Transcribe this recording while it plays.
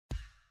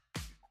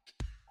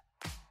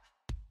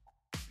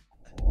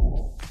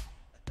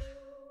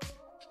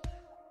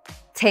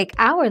Take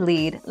our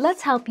lead,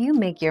 let's help you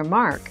make your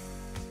mark.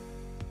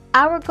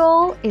 Our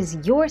goal is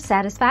your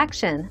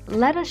satisfaction.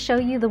 Let us show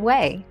you the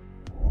way.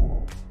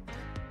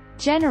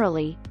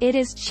 Generally, it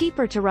is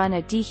cheaper to run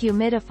a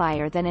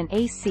dehumidifier than an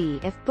AC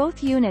if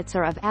both units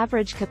are of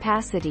average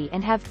capacity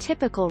and have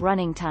typical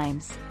running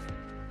times.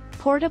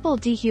 Portable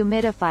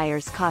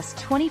dehumidifiers cost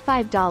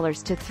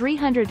 $25 to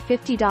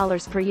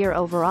 $350 per year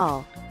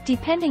overall,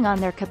 depending on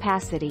their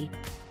capacity.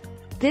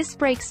 This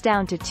breaks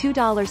down to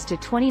 $2 to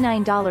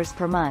 $29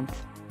 per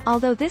month,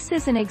 although this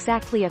isn't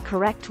exactly a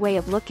correct way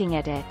of looking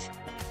at it.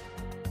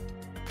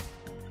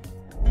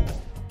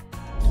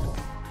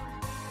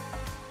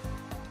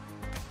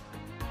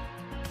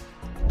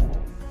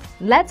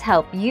 Let's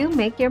help you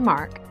make your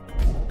mark.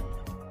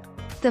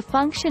 The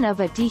function of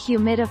a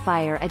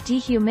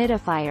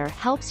dehumidifier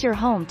helps your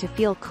home to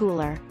feel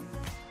cooler.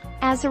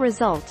 As a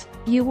result,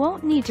 you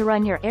won't need to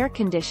run your air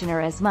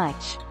conditioner as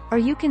much, or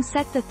you can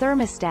set the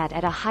thermostat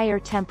at a higher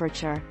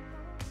temperature.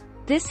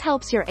 This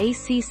helps your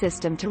AC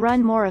system to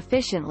run more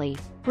efficiently,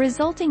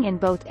 resulting in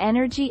both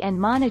energy and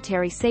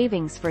monetary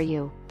savings for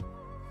you.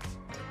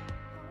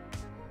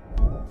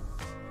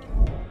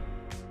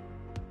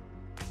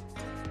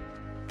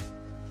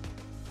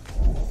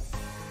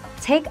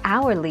 Take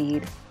our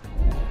lead.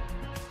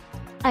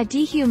 A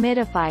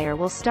dehumidifier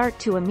will start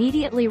to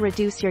immediately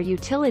reduce your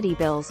utility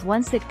bills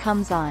once it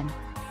comes on.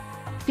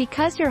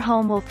 Because your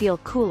home will feel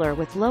cooler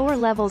with lower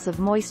levels of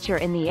moisture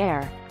in the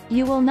air,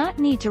 you will not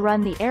need to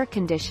run the air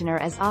conditioner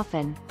as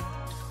often.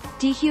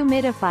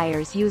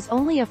 Dehumidifiers use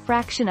only a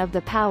fraction of the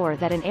power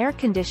that an air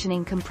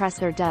conditioning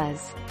compressor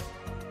does.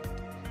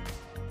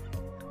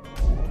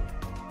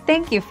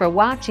 Thank you for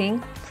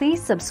watching.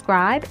 Please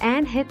subscribe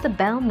and hit the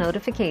bell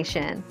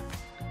notification.